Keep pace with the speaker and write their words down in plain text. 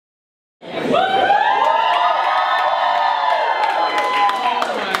A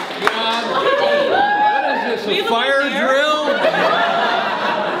fire drill?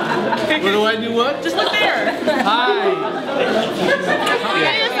 What do I do? What? Just look there. Hi.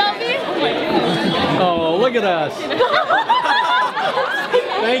 Getting a selfie? Oh, look at us.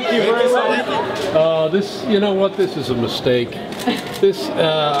 Thank you very much. Oh, this. You know what? This is a mistake. This.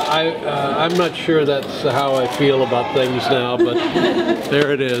 I'm not sure that's how I feel about things now, but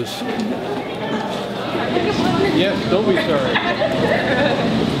there it is. Yes. Don't be sorry.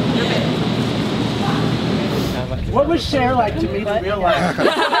 What was Cher like to meet in real life?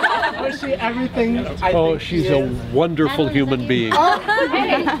 Was she everything I think She's a wonderful human being.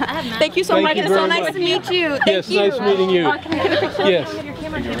 Thank you so much. It's so nice to meet you. Yes, nice meeting you. Can I get a picture Yes. with your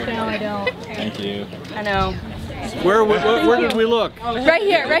camera? No, I don't. Thank you. I know. Where did we look? Right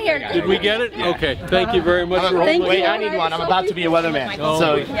here, right here. Did we get it? Okay. Thank you very much. Wait, I need one. I'm about to be a weatherman.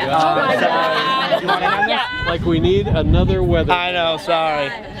 So, Oh my God. like we need another weather. I know, sorry.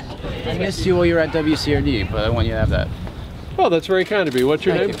 I missed you while you were at WCRD, but I want you to have that. Oh, that's very kind of you. What's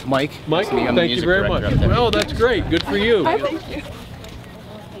your name? Mike. Mike, I'm the thank you music very much. director up there. Oh, that's great. Good for you.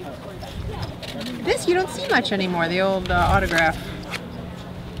 This you don't see much anymore, the old autograph.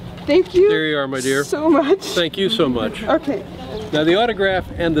 Thank you. There you are, my dear. So much. Thank you so much. Okay. Now the autograph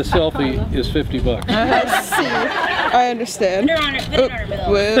and the selfie is $50. I see. I understand. Put it on it, middle.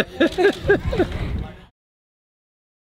 Well,